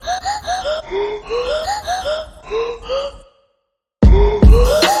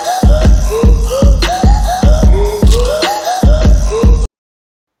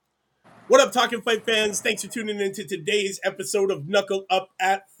up, Talking Fight fans? Thanks for tuning into today's episode of Knuckle Up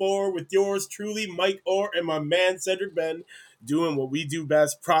at 4 with yours truly, Mike Orr, and my man, Cedric Ben, doing what we do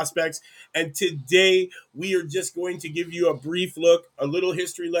best, prospects. And today, we are just going to give you a brief look, a little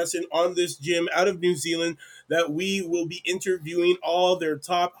history lesson on this gym out of New Zealand that we will be interviewing all their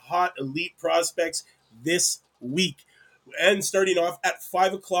top hot elite prospects this week. And starting off at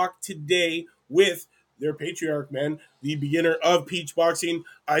 5 o'clock today with their patriarch, man, the beginner of Peach Boxing,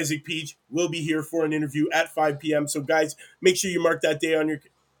 Isaac Peach, will be here for an interview at 5 p.m. So, guys, make sure you mark that day on your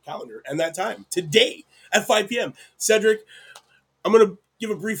calendar and that time today at 5 p.m. Cedric, I'm going to give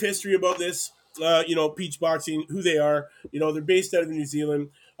a brief history about this. Peach Boxing, who they are. They're based out of New Zealand.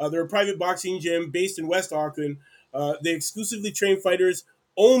 They're a private boxing gym based in West Auckland. They exclusively train fighters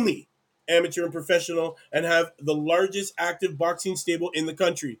only, amateur and professional, and have the largest active boxing stable in the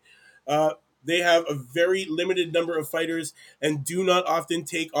country. They have a very limited number of fighters and do not often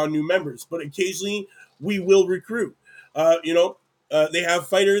take on new members, but occasionally we will recruit. They have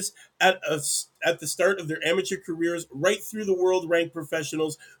fighters at the start of their amateur careers right through the world-ranked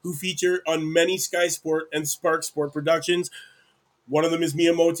professionals who feature on many Sky Sport and Spark Sport productions. One of them is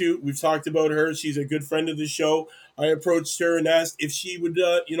Miyamoto. We've talked about her. She's a good friend of the show. I approached her and asked if she would,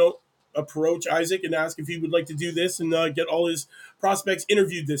 approach Isaac and ask if he would like to do this and get all his prospects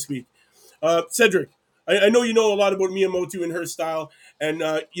interviewed this week. Cedric, I know you know a lot about Miyamoto and her style, and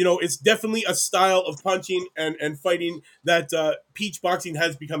it's definitely a style of punching and fighting that Peach Boxing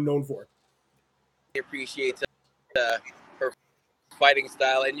has become known for. He appreciates her fighting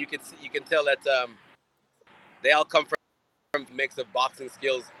style, and you can tell that they all come from a mix of boxing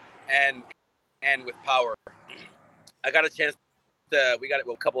skills and with power. I got a chance we got it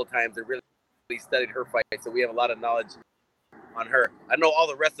a couple of times and really studied her fight, so we have a lot of knowledge on her. I know all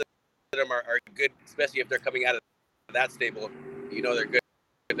the rest of them are good, especially if they're coming out of that stable. They're good.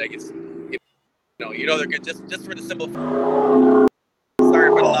 Like it's, they're good just for the simple. Sorry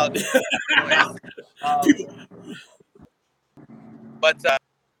for the loud noise. But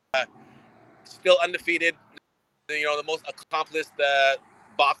still undefeated. The most accomplished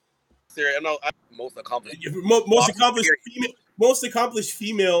boxer. Most accomplished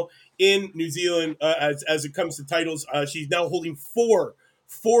female in New Zealand as it comes to titles. She's now holding four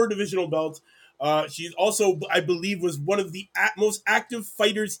divisional belts. She's also, I believe, was one of the most active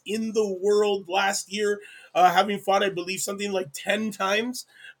fighters in the world last year, having fought, I believe, something like 10 times.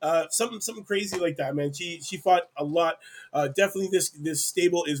 Something crazy like that, man. She fought a lot. Definitely this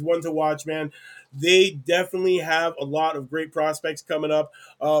stable is one to watch, man. They definitely have a lot of great prospects coming up.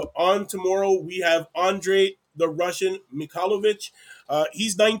 On tomorrow, we have Andre the Russian Mikhailovich.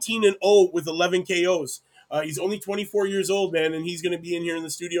 He's 19-0 with 11 KOs. He's only 24 years old, man, and he's going to be in here in the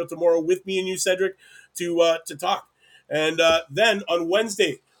studio tomorrow with me and you, Cedric, to talk. And then on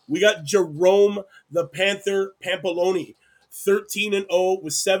Wednesday, we got Jerome the Panther Pampaloni, 13-0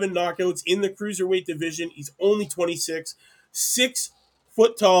 with 7 knockouts in the cruiserweight division. He's only 26, 6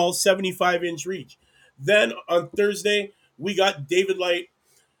 foot tall, 75-inch reach. Then on Thursday, we got David Light,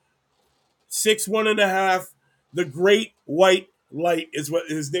 6'1.5", the Great White Light is what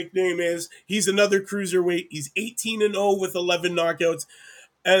his nickname is. He's another cruiserweight. He's 18-0 with 11 knockouts.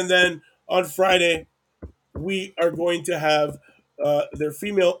 And then on Friday, we are going to have their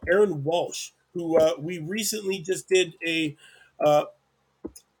female Erin Walsh, who we recently just did a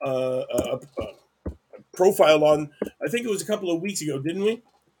profile on. I think it was a couple of weeks ago, didn't we?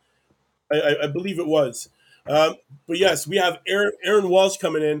 I believe it was. But yes, we have Erin Walsh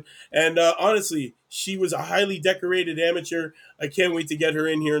coming in, and honestly, she was a highly decorated amateur. I can't wait to get her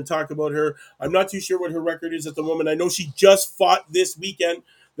in here and talk about her. I'm not too sure what her record is at the moment. I know she just fought this weekend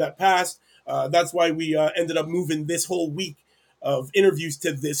that passed. That's why we ended up moving this whole week of interviews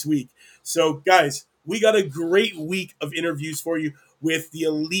to this week. So, guys, we got a great week of interviews for you with the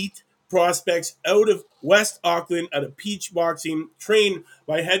elite prospects out of West Auckland at a Peach Boxing, trained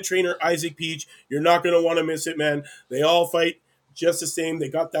by head trainer Isaac Peach. You're not going to want to miss it, man. They all fight just the same. They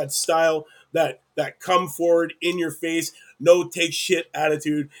got that style, that come forward in your face, no take shit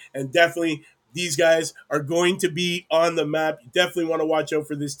attitude, and definitely these guys are going to be on the map. You definitely want to watch out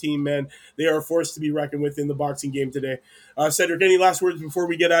for this team, man. They are a force to be reckoned with in the boxing game today. Cedric, any last words before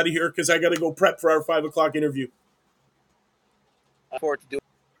we get out of here? Because I got to go prep for our 5 o'clock interview. I look forward to doing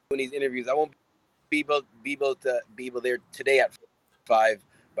these interviews. I won't be able there today at 5,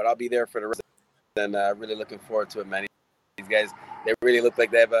 but I'll be there for the rest. And really looking forward to it, man. These guys, they really look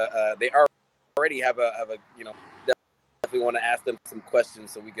like they already have a definitely want to ask them some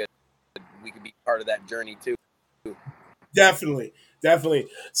questions so we could be part of that journey too. Definitely. Definitely.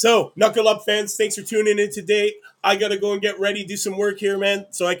 So, Knuckle Up fans, thanks for tuning in today. I got to go and get ready, do some work here, man,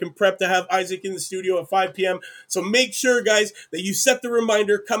 so I can prep to have Isaac in the studio at 5 p.m. So make sure, guys, that you set the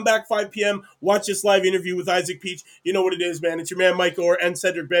reminder, come back 5 p.m., watch this live interview with Isaac Peach. You know what it is, man. It's your man, Mike Orr, and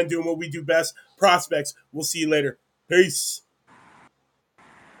Cedric Ben doing what we do best, prospects. We'll see you later. Peace.